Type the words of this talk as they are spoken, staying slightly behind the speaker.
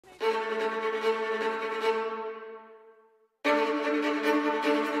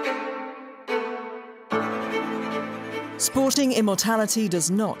Sporting immortality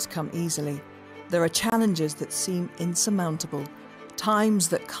does not come easily. There are challenges that seem insurmountable, times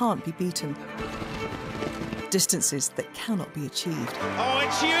that can't be beaten, distances that cannot be achieved. Oh,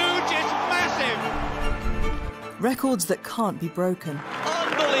 it's huge, it's massive! Records that can't be broken.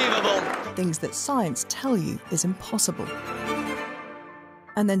 Unbelievable! Things that science tell you is impossible.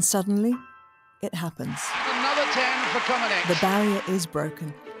 And then suddenly, it happens. Another 10 for Kipchoge. The barrier is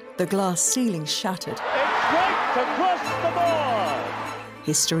broken, the glass ceiling shattered. It's right across the board!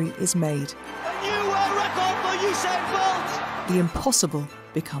 History is made. A new world record for Usain Bolt! The impossible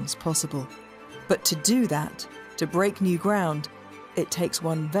becomes possible. But to do that, to break new ground, it takes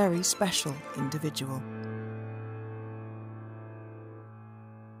one very special individual.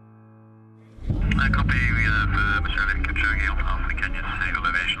 Copy, we have Mr. Eliud Kipchoge on behalf of the Kenyan State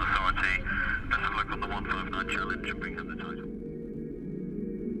Elevation Authority. Best of luck on the 159 challenge and bring him the title.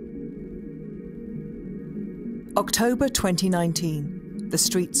 October 2019, the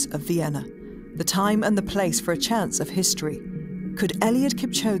streets of Vienna, the time and the place for a chance of history. Could Eliud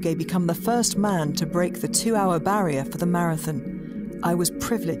Kipchoge become the first man to break the 2-hour barrier for the marathon? I was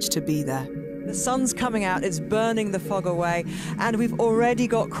privileged to be there. The sun's coming out, it's burning the fog away, and we've already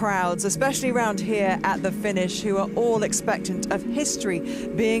got crowds, especially around here at the finish, who are all expectant of history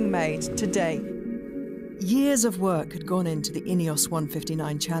being made today. Years of work had gone into the INEOS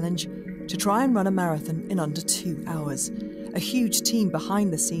 159 challenge to try and run a marathon in under 2 hours. A huge team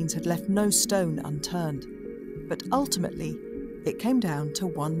behind the scenes had left no stone unturned. But ultimately, it came down to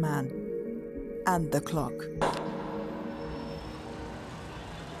one man and the clock.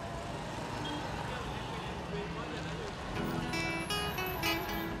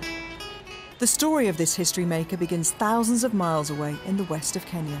 The story of this history maker begins thousands of miles away in the west of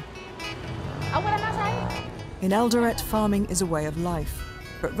Kenya. In Eldoret, farming is a way of life,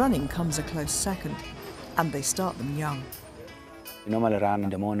 but running comes a close second, and they start them young. We normally run in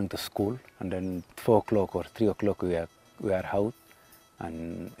the morning to school, and then 4 o'clock or 3 o'clock we are out,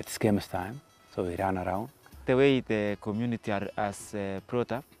 and it's games time, so we run around. The way the community has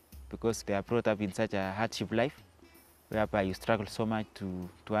brought up, because they are brought up in such a hardship life, whereby you struggle so much to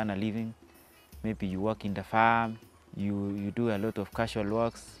earn a living. Maybe you work in the farm, you do a lot of casual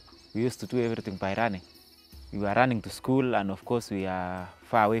works. We used to do everything by running. We were running to school, and of course we are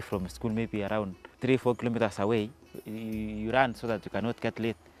far away from school, maybe around 3-4 kilometers away. You run so that you cannot get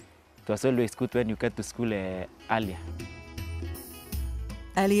late. It was always good when you get to school earlier.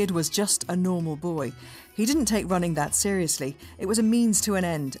 Eliud was just a normal boy. He didn't take running that seriously. It was a means to an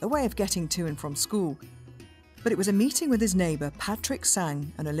end, a way of getting to and from school. But it was a meeting with his neighbour, Patrick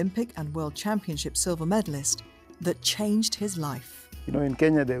Sang, an Olympic and World Championship silver medalist, that changed his life. You know, in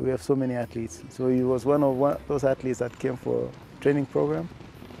Kenya, we have so many athletes. So he was one of those athletes that came for a training program.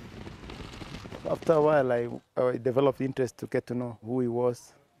 After a while, I developed interest to get to know who he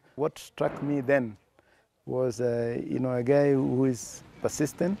was. What struck me then was, you know, a guy who is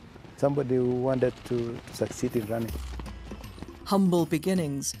persistent, somebody who wanted to succeed in running. Humble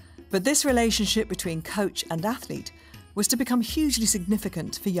beginnings. But this relationship between coach and athlete was to become hugely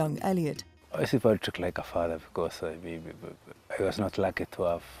significant for young Eliud. I see Patrick like a father because I was not lucky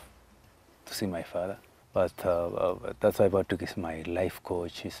to see my father. But that's why Patrick is my life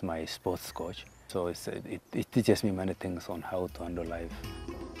coach, he's my sports coach. So it teaches me many things on how to handle life.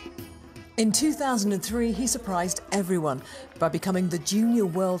 In 2003, he surprised everyone by becoming the junior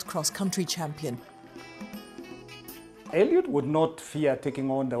world cross-country champion. Eliud would not fear taking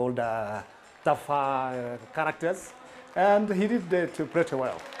on the older, tougher characters, and he did it pretty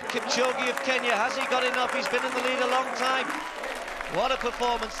well. Kipchoge of Kenya, has he got enough? He's been in the lead a long time. What a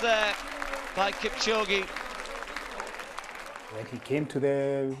performance there by Kipchoge. When he came to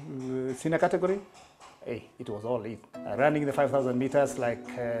the senior category, hey, it was all in. Running the 5,000 meters like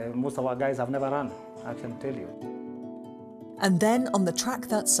most of our guys have never run, I can tell you. And then on the track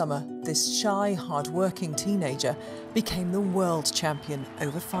that summer, this shy, hard-working teenager became the world champion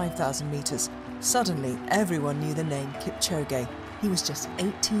over 5,000 metres. Suddenly, everyone knew the name Kipchoge. He was just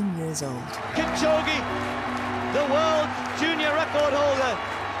 18 years old. Kipchoge, the world junior record holder,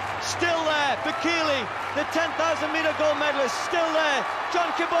 still there. Bekele, the 10,000-metre gold medalist, still there.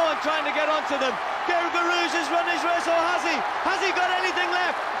 John Kibon trying to get onto them. Garouge has run his race, or has he? Has he got anything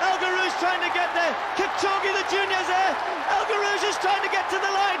left? El Garouge trying to get there. Kipchoge, the junior's there. El Garouge is trying to get to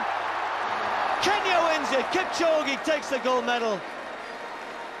the line. Kenya wins it. Kipchoge takes the gold medal.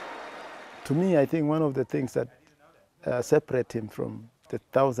 To me, I think one of the things that separate him from the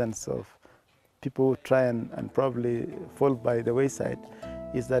thousands of people try and probably fall by the wayside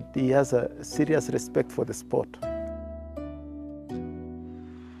is that he has a serious respect for the sport.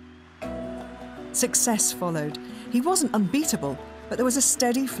 Success followed. He wasn't unbeatable, but there was a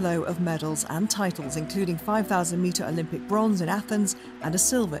steady flow of medals and titles, including 5,000-metre Olympic bronze in Athens and a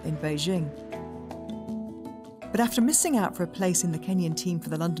silver in Beijing. But after missing out for a place in the Kenyan team for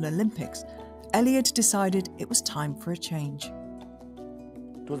the London Olympics, Eliud decided it was time for a change.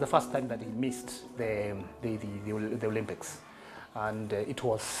 It was the first time that he missed the Olympics, and it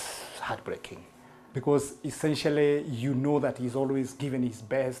was heartbreaking. Because essentially you know that he's always given his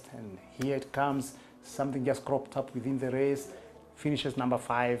best, and here it comes, something just cropped up within the race, finishes number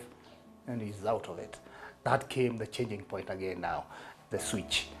 5, and he's out of it. That came the changing point again now, the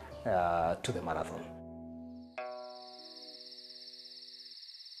switch to the marathon.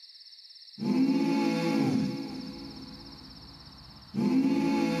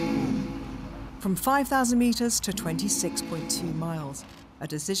 From 5,000 metres to 26.2 miles, a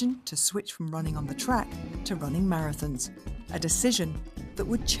decision to switch from running on the track to running marathons, a decision that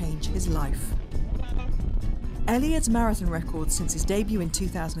would change his life. Eliud's marathon record since his debut in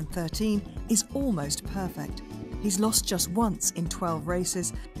 2013 is almost perfect. He's lost just once in 12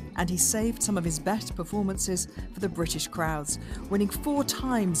 races, and he saved some of his best performances for the British crowds, winning 4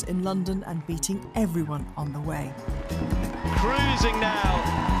 times in London and beating everyone on the way. Cruising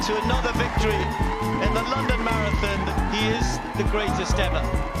now to another victory in the London Marathon. He is the greatest ever,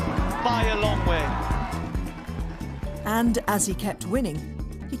 by a long way. And as he kept winning,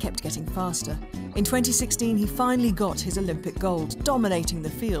 he kept getting faster. In 2016, he finally got his Olympic gold, dominating the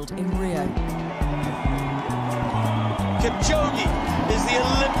field in Rio. Kipchoge is the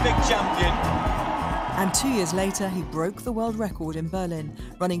Olympic champion. And 2 years later, he broke the world record in Berlin,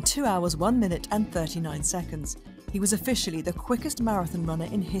 running 2 hours, 1 minute and 39 seconds. He was officially the quickest marathon runner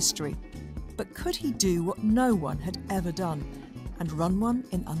in history. But could he do what no one had ever done and run one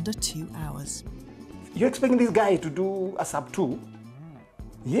in under 2 hours? You're expecting this guy to do a sub 2?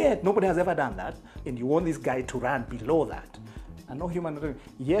 Yet nobody has ever done that, and you want this guy to run below that. And no human,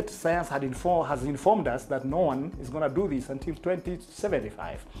 yet science has informed us that no one is going to do this until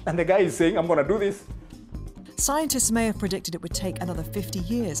 2075. And the guy is saying, I'm going to do this. Scientists may have predicted it would take another 50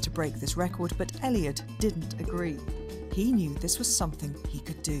 years to break this record, but Eliud didn't agree. He knew this was something he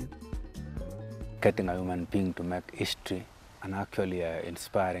could do. Getting a human being to make history and actually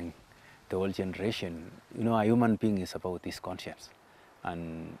inspiring the whole generation. You know, a human being is about his conscience.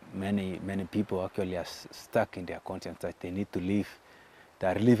 And many people actually are stuck in their conscience that they need to live. They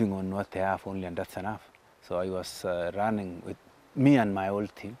are living on what they have only, and that's enough. So I was running with me and my whole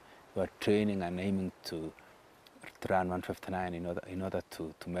team. We were training and aiming to run 159 in order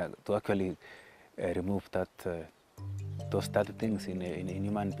to actually remove that those things in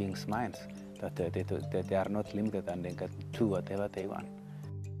human beings' minds, that they are not limited and they can do whatever they want.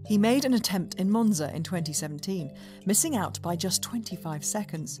 He made an attempt in Monza in 2017, missing out by just 25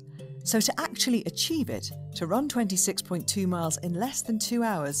 seconds. So to actually achieve it, to run 26.2 miles in less than 2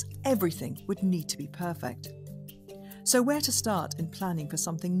 hours, everything would need to be perfect. So where to start in planning for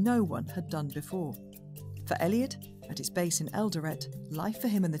something no one had done before? For Eliud, at his base in Eldoret, life for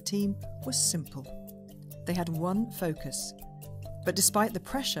him and the team was simple. They had one focus. But despite the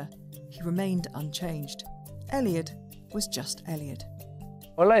pressure, he remained unchanged. Eliud was just Eliud.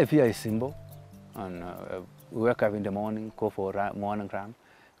 Our life here is simple, and we wake up in the morning, go for a morning run,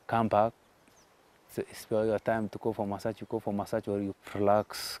 come back, spare your time to go for massage, you go for massage, or you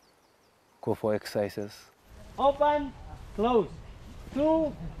relax, go for exercises. Open, close,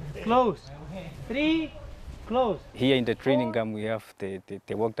 2, close, 3, close. Here in the training camp we have the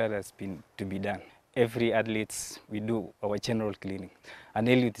work that has been to be done. Every athlete, we do our general cleaning. And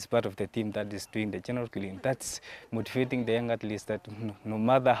Eliud is part of the team that is doing the general cleaning. That's motivating the young athletes that no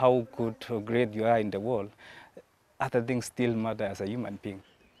matter how good or great you are in the world, other things still matter as a human being.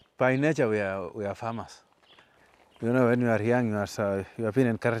 By nature, we are farmers. You know, when you are young, you have been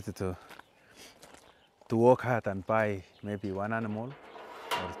encouraged to work hard and buy maybe one animal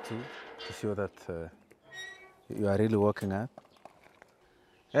or 2 to show that you are really working hard.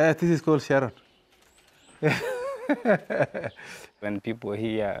 This is called Sharon. When people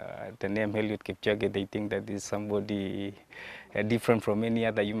hear the name Eliud Kipchoge, they think that is somebody different from any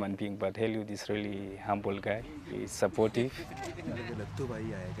other human being, but Eliud is really a humble guy. He's supportive.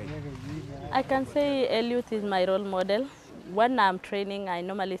 I can say Eliud is my role model. When I'm training, I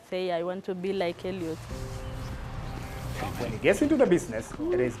normally say I want to be like Eliud. When he gets into the business,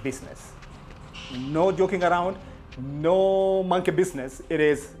 it is business. No joking around, no monkey business, it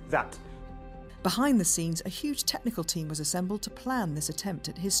is that. Behind the scenes, a huge technical team was assembled to plan this attempt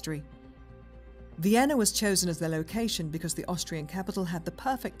at history. Vienna was chosen as their location because the Austrian capital had the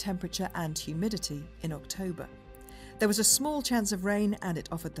perfect temperature and humidity in October. There was a small chance of rain and it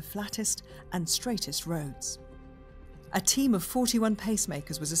offered the flattest and straightest roads. A team of 41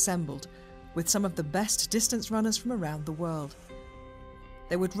 pacemakers was assembled, with some of the best distance runners from around the world.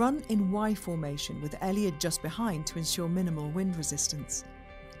 They would run in Y formation with Eliud just behind to ensure minimal wind resistance.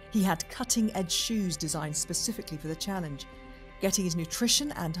 He had cutting-edge shoes designed specifically for the challenge. Getting his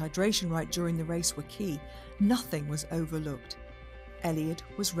nutrition and hydration right during the race were key. Nothing was overlooked. Eliud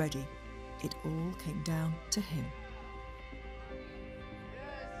was ready. It all came down to him.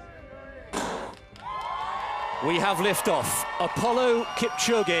 We have liftoff. Apollo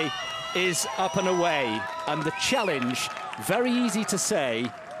Kipchoge is up and away, and the challenge, very easy to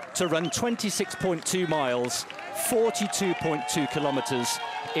say, to run 26.2 miles, 42.2 kilometres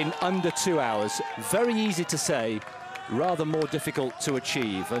in under 2 hours. Very easy to say, rather more difficult to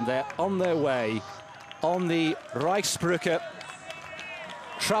achieve, and they're on their way on the Reichsbrücke,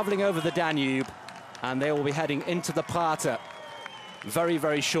 travelling over the Danube, and they will be heading into the Prater very,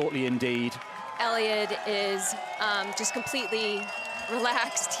 very shortly indeed. Eliud is just completely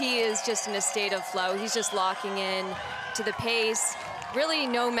relaxed. He is just in a state of flow. He's just locking in to the pace. Really,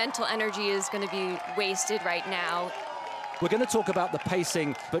 no mental energy is going to be wasted right now. We're going to talk about the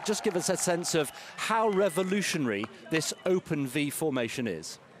pacing, but just give us a sense of how revolutionary this open V formation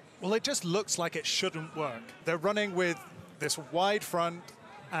is. Well, it just looks like it shouldn't work. They're running with this wide front,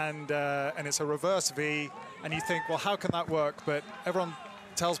 and it's a reverse V, and you think, well, how can that work? But everyone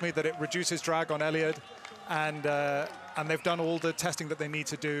tells me that it reduces drag on Eliud, and they've done all the testing that they need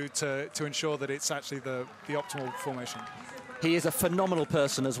to do to ensure that it's actually the optimal formation. He is a phenomenal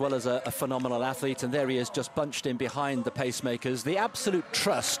person as well as a phenomenal athlete, and there he is just bunched in behind the pacemakers. The absolute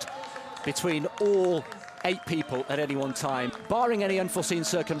trust between all 8 people at any one time. Barring any unforeseen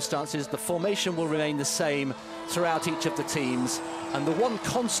circumstances, the formation will remain the same throughout each of the teams. And the one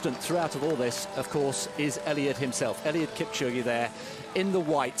constant throughout of all this, of course, is Eliud himself. Eliud Kipchoge there in the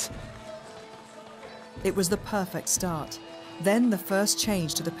white. It was the perfect start. Then the first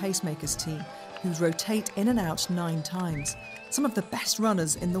change to the pacemakers team, who rotate in and out 9 times. Some of the best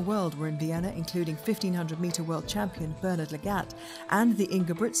runners in the world were in Vienna, including 1500-metre world champion Bernard Lagat and the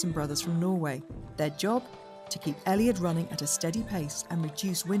Ingebrigtsen brothers from Norway. Their job? To keep Eliud running at a steady pace and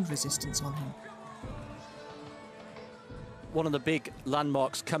reduce wind resistance on him. One of the big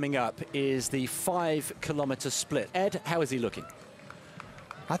landmarks coming up is the 5-kilometre split. Ed, how is he looking?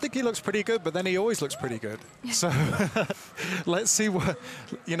 I think he looks pretty good, but then he always looks pretty good. So let's see what,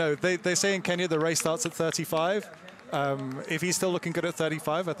 you know, they say in Kenya the race starts at 35. If he's still looking good at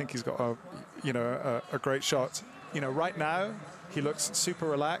 35, I think he's got a great shot. You know, right now he looks super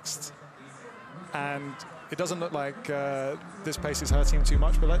relaxed, and it doesn't look like this pace is hurting him too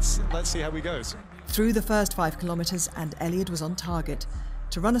much, but let's see how he goes. Through the first 5 kilometres, and Eliud was on target.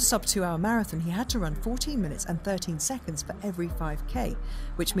 To run a sub-2-hour marathon, he had to run 14 minutes and 13 seconds for every 5K,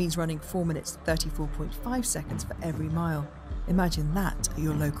 which means running 4 minutes 34.5 seconds for every mile. Imagine that at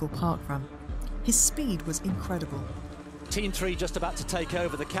your local park run. His speed was incredible. Team 3 just about to take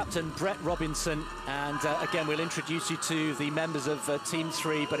over, the captain Brett Robinson, and again we'll introduce you to the members of Team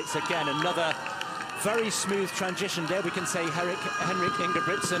 3, but it's again another very smooth transition. There we can say Henrik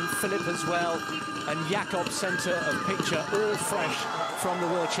Ingebrigtsen, Philip as well, and Jakob centre of picture, all fresh from the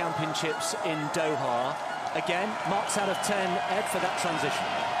World Championships in Doha. Again, marks out of 10, Ed, for that transition.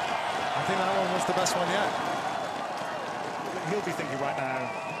 I think that one was the best one yet. He'll be thinking right now,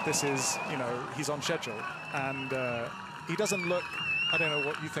 this is, you know, he's on schedule, and he doesn't look, I don't know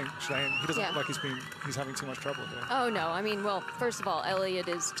what you think, Shane. He doesn't look like he's having too much trouble here. Oh, no. I mean, well, first of all, Eliud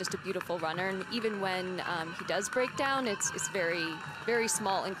is just a beautiful runner. And even when he does break down, it's very, very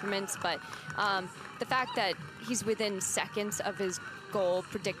small increments. But the fact that he's within seconds of his goal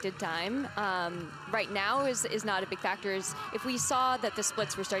predicted time right now is not a big factor. If we saw that the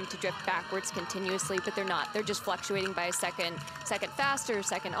splits were starting to drift backwards continuously, but they're not. They're just fluctuating by a second faster,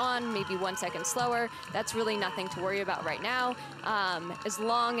 second on, maybe 1 second slower. That's really nothing to worry about right now. As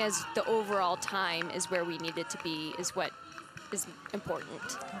long as the overall time is where we need it to be is what is important.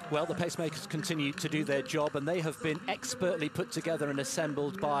 Well, the pacemakers continue to do their job, and they have been expertly put together and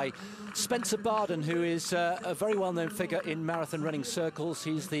assembled by Spencer Barden, who is a very well-known figure in marathon running circles.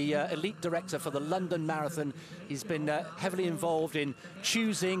 He's the elite director for the London Marathon. He's been heavily involved in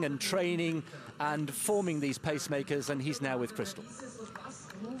choosing and training and forming these pacemakers, and he's now with Crystal.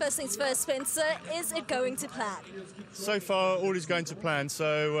 First things first, Spencer, is it going to plan? So far, all is going to plan.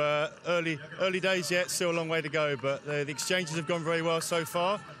 So early days yet, still a long way to go, but the exchanges have gone very well so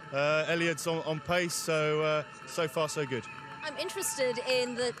far. Eliud's on pace, so far so good. I'm interested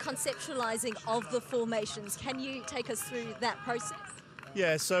in the conceptualizing of the formations. Can you take us through that process?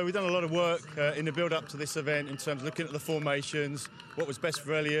 Yeah, so we've done a lot of work in the build-up to this event in terms of looking at the formations, what was best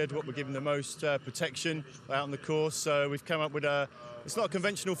for Eliud, what would give him the most protection out on the course. So we've come up with it's not a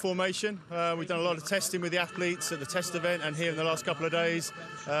conventional formation. We've done a lot of testing with the athletes at the test event and here in the last couple of days.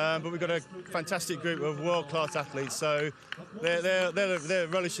 But we've got a fantastic group of world-class athletes. So they're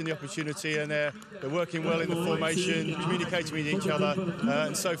relishing the opportunity and they're working well in the formation, communicating with each other.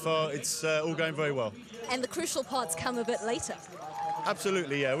 And so far, it's all going very well. And the crucial parts come a bit later.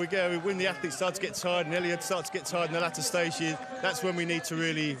 Absolutely, yeah. When the athletes start to get tired and Eliud starts to get tired in the latter stages, that's when we need to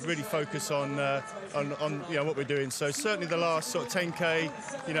really focus on what we're doing. So certainly the last sort of 10k,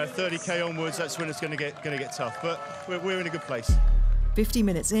 30k onwards, that's when it's going to get tough. But we're in a good place. 50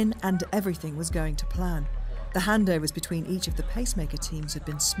 minutes in, and everything was going to plan. The handovers between each of the pacemaker teams had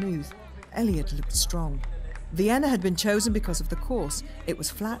been smooth. Eliud looked strong. Vienna had been chosen because of the course. It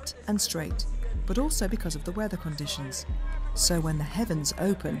was flat and straight, but also because of the weather conditions. So when the heavens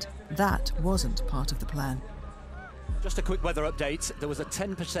opened, that wasn't part of the plan. Just a quick weather update. There was a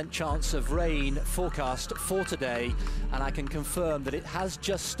 10% chance of rain forecast for today, and I can confirm that it has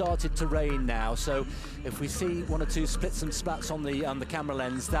just started to rain now. So if we see one or two splits and spats on the camera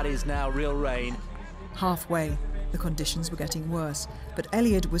lens, that is now real rain. Halfway, the conditions were getting worse, but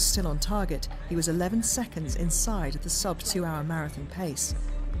Eliud was still on target. He was 11 seconds inside the sub-2-hour marathon pace.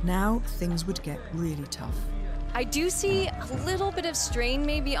 Now things would get really tough. I do see a little bit of strain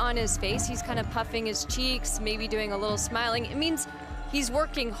maybe on his face. He's kind of puffing his cheeks, maybe doing a little smiling. It means he's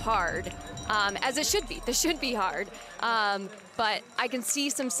working hard, as it should be. This should be hard. But I can see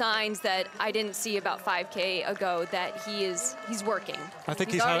some signs that I didn't see about 5K ago that he's working. I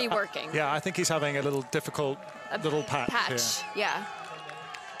think he's already working. Yeah, I think he's having a little difficult little patch. Yeah.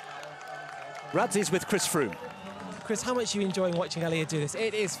 Radzi's with Chris Froome. Chris, how much are you enjoying watching Eliud do this?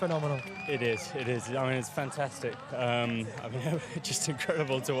 It is phenomenal. It is. I mean, it's fantastic. I mean, just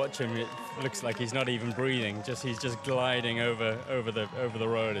incredible to watch him. It looks like he's not even breathing. He's just gliding over the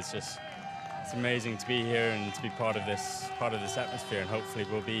road. It's amazing to be here and to be part of this atmosphere. And hopefully,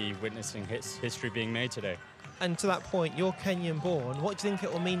 we'll be witnessing history being made today. And to that point, you're Kenyan born. What do you think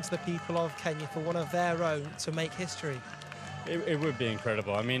it will mean to the people of Kenya for one of their own to make history? It would be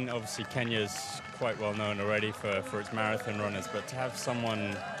incredible. I mean, obviously Kenya's quite well known already for its marathon runners, but to have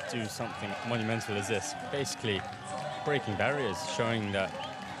someone do something monumental as this, basically breaking barriers, showing that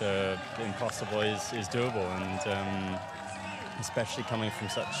the impossible is doable, and especially coming from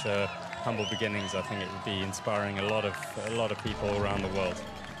such humble beginnings, I think it would be inspiring a lot of people around the world.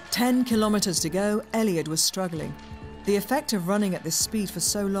 10 kilometers to go, Eliud was struggling. The effect of running at this speed for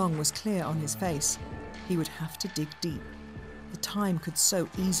so long was clear on his face. He would have to dig deep. The time could so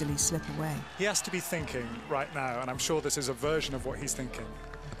easily slip away. He has to be thinking right now, and I'm sure this is a version of what he's thinking.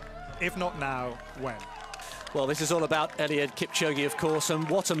 If not now, when? Well, this is all about Eliud Kipchoge, of course, and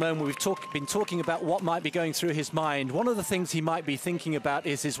what a moment. We've been talking about what might be going through his mind. One of the things he might be thinking about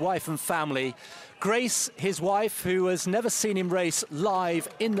is his wife and family. Grace, his wife, who has never seen him race live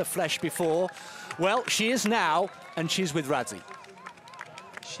in the flesh before, well, she is now, and she's with Radzi.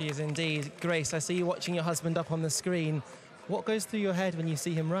 She is indeed. Grace, I see you watching your husband up on the screen. What goes through your head when you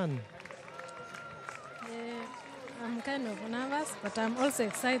see him run? I'm kind of nervous, but I'm also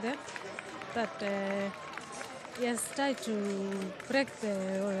excited that he has tried to break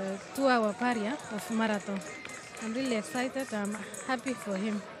the 2-hour barrier of marathon. I'm really excited. I'm happy for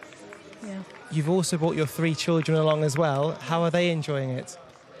him. Yeah. You've also brought your 3 children along as well. How are they enjoying it?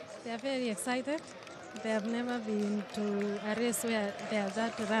 They are very excited. They have never been to a race where their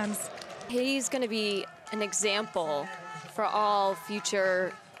dad runs. He's going to be an example for all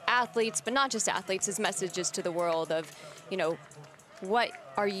future athletes, but not just athletes, his messages to the world of, what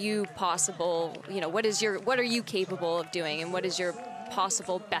are you possible, what are you capable of doing, and what is your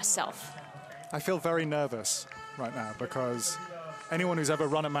possible best self? I feel very nervous right now because anyone who's ever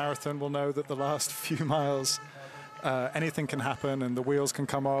run a marathon will know that the last few miles, anything can happen and the wheels can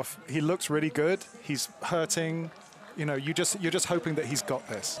come off. He looks really good. He's hurting. You're just hoping that he's got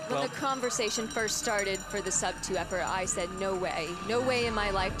this. When the conversation first started for the sub-2 effort, I said, no way in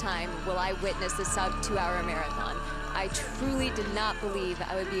my lifetime will I witness the sub-2-hour marathon. I truly did not believe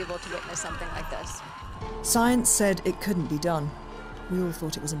I would be able to witness something like this. Science said it couldn't be done. We all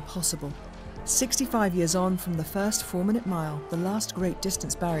thought it was impossible. 65 years on from the first 4-minute mile, the last great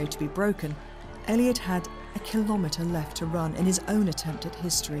distance barrier to be broken, Eliud had a kilometre left to run in his own attempt at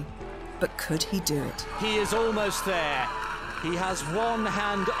history. But could he do it? He is almost there. He has one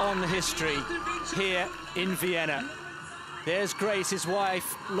hand on history here in Vienna. There's Grace, his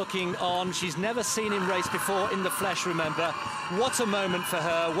wife, looking on. She's never seen him race before in the flesh, remember. What a moment for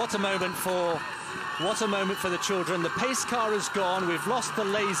her. What a moment for the children. The pace car has gone. We've lost the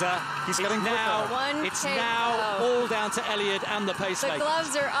laser. He's getting now. It's now all down to Eliud and the pacemakers. The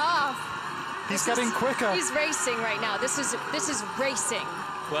gloves are off. He's getting quicker. He's racing right now. This is racing.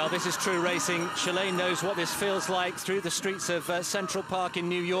 Well, this is true racing. Shalane knows what this feels like through the streets of Central Park in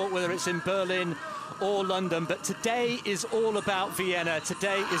New York, whether it's in Berlin or London. But today is all about Vienna.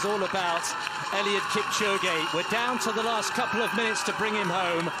 Today is all about Eliud Kipchoge. We're down to the last couple of minutes to bring him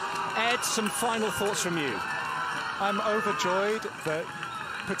home. Ed, some final thoughts from you. I'm overjoyed that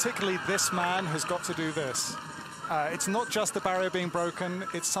particularly this man has got to do this. It's not just the barrier being broken,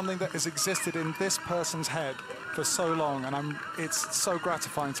 it's something that has existed in this person's head for so long, and it's so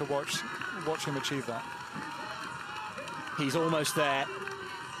gratifying to watch him achieve that. He's almost there.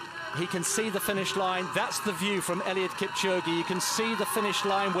 He can see the finish line. That's the view from Eliud Kipchoge. You can see the finish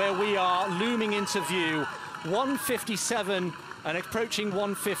line where we are looming into view. 1:57 and approaching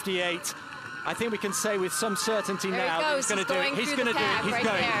 1:58. I think we can say with some certainty there now that he's going to do it. He's going to do it. He's right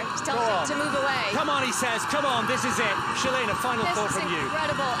going. There. Just tell him to move away. Come on, he says. Come on, this is it. Shalane, a final thought from you. This is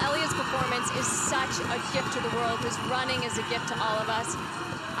incredible. Eliud's performance is such a gift to the world. His running is a gift to all of us.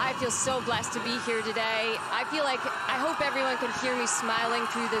 I feel so blessed to be here today. I hope everyone can hear me smiling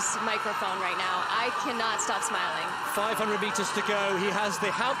through this microphone right now. I cannot stop smiling. 500 meters to go. He has the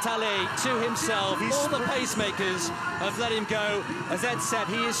Hauptallee to himself. All the pacemakers have let him go. As Ed said,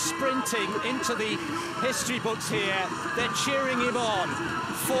 he is sprinting into the history books here. They're cheering him on.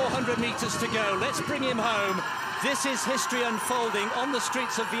 400 meters to go. Let's bring him home. This is history unfolding on the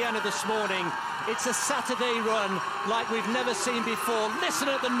streets of Vienna this morning. It's a Saturday run like we've never seen before. Listen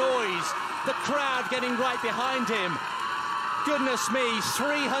at the noise. The crowd getting right behind him. Goodness me,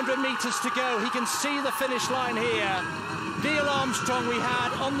 300 meters to go. He can see the finish line here. Neil Armstrong we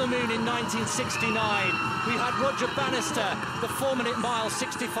had on the moon in 1969. We had Roger Bannister, the 4-minute mile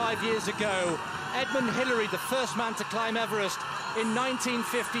 65 years ago. Edmund Hillary, the first man to climb Everest in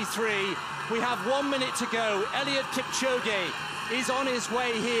 1953. We have 1 minute to go. Eliud Kipchoge is on his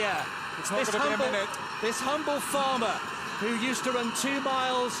way here. It's not going to be a minute. This humble farmer who used to run 2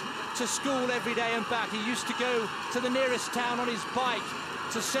 miles to school every day and back. He used to go to the nearest town on his bike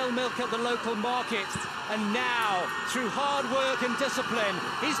to sell milk at the local market. And now, through hard work and discipline,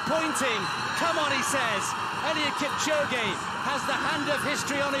 he's pointing. Come on, he says. Eliud Kipchoge has the hand of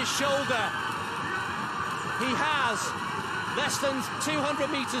history on his shoulder. He has less than 200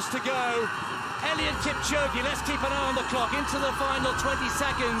 meters to go. Eliud Kipchoge, let's keep an eye on the clock, into the final 20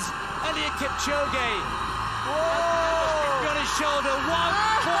 seconds. Eliud Kipchoge. Whoa! On his shoulder,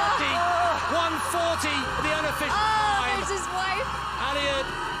 1:40, the unofficial time. There's his wife.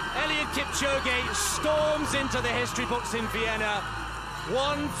 Eliud Kipchoge storms into the history books in Vienna.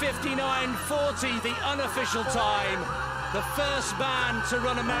 1:59.40, the unofficial time. The first man to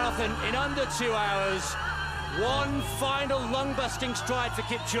run a marathon in under 2 hours. One final lung-busting stride for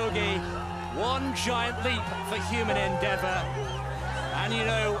Kipchoge. One giant leap for human endeavour. And you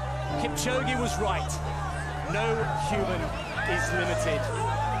know, Kipchoge was right. No human is limited.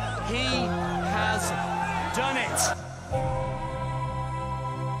 He has done it.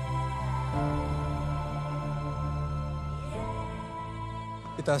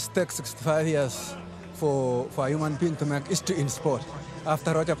 It has taken 65 years for a human being to make history in sport.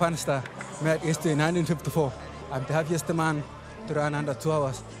 After Roger Bannister made history in 1954, I'm the happiest man to run under 2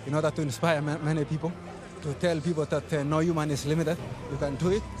 hours in order to inspire many people, to tell people that no human is limited. You can do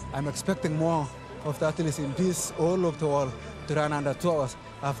it. I'm expecting more of the athletes in this all over the world to run under 2 hours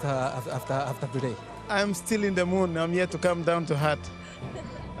after today. I'm still in the moon. I'm yet to come down to earth.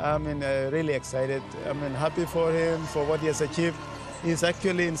 I'm really excited. I'm happy for him, for what he has achieved. He's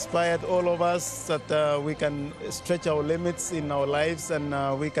actually inspired all of us that we can stretch our limits in our lives and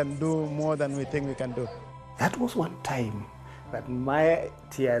we can do more than we think we can do. That was one time that my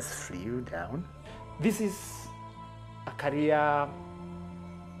tears flew down. This is a career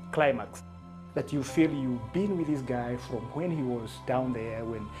climax that you feel you've been with this guy from when he was down there,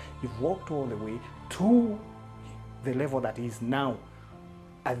 when you've walked all the way to the level that he is now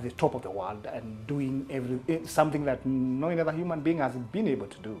at the top of the world and doing something that no other human being has been able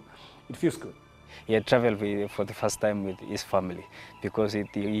to do. It feels good. He had traveled for the first time with his family because he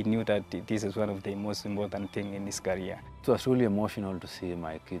knew that this is one of the most important things in his career. It was really emotional to see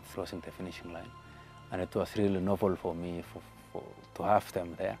my kids crossing the finishing line, and it was really novel for me to have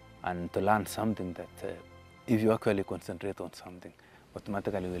them there and to learn something that if you actually concentrate on something,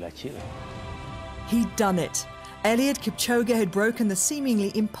 automatically will achieve it. He'd done it. Eliud Kipchoge had broken the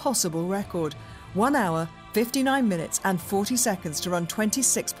seemingly impossible record. 1 hour, 59 minutes and 40 seconds to run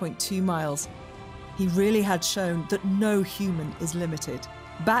 26.2 miles. He really had shown that no human is limited.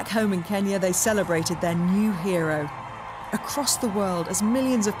 Back home in Kenya, they celebrated their new hero. Across the world, as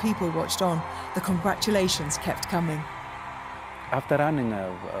millions of people watched on, the congratulations kept coming. After running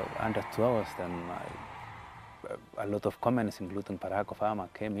under 2 hours, then a lot of comments, including Barack Obama,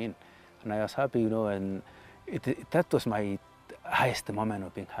 came in. And I was happy, you know, and that was my highest moment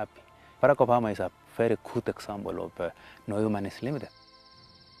of being happy. Barack Obama is a very good example of no human is limited.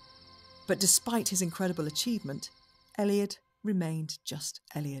 But despite his incredible achievement, Eliud remained just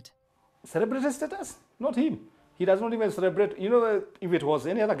Eliud. Celebrity status? Not him. He does not even celebrate. You know, if it was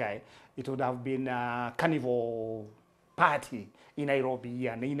any other guy, it would have been a carnival party in Nairobi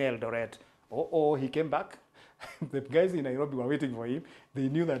and in Eldoret. Oh, he came back. The guys in Nairobi were waiting for him. They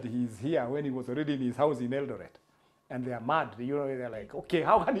knew that he's here when he was already in his house in Eldoret. And they are mad. You know, they're like, okay,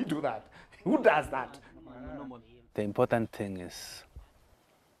 how can he do that? Who does that? The important thing is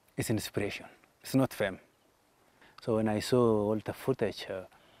inspiration. It's not fame. So when I saw all the footage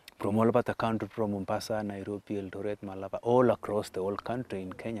from all over the country, from Mombasa, Nairobi, Eldoret, Malaba, all across the whole country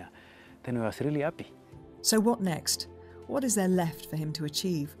in Kenya, then I was really happy. So what next? What is there left for him to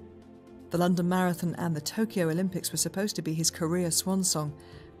achieve? The London Marathon and the Tokyo Olympics were supposed to be his career swan song,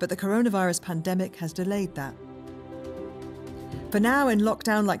 but the coronavirus pandemic has delayed that. For now, in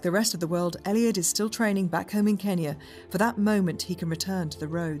lockdown like the rest of the world, Eliud is still training back home in Kenya for that moment he can return to the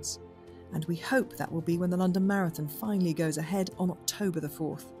roads. And we hope that will be when the London Marathon finally goes ahead on October the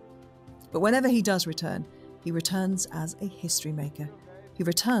 4th. But whenever he does return, he returns as a history maker. He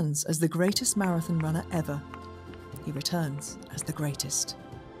returns as the greatest marathon runner ever. He returns as the greatest.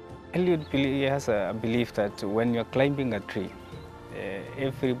 Eliud has a belief that when you're climbing a tree,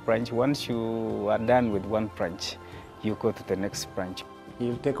 every branch, once you are done with one branch, you go to the next branch.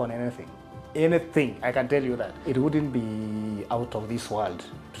 He'll take on anything. Anything, I can tell you that. It wouldn't be out of this world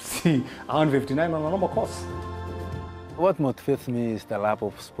to see 159 on a normal course. What motivates me is the love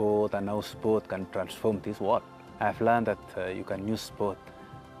of sport and how sport can transform this world. I've learned that you can use sport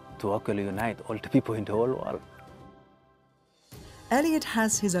to actually unite all the people in the whole world. Eliud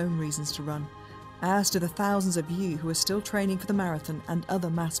has his own reasons to run, as do the thousands of you who are still training for the marathon and other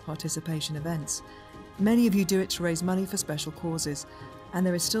mass participation events. Many of you do it to raise money for special causes, and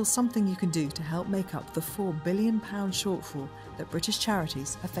there is still something you can do to help make up the £4 billion shortfall that British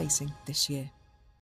charities are facing this year.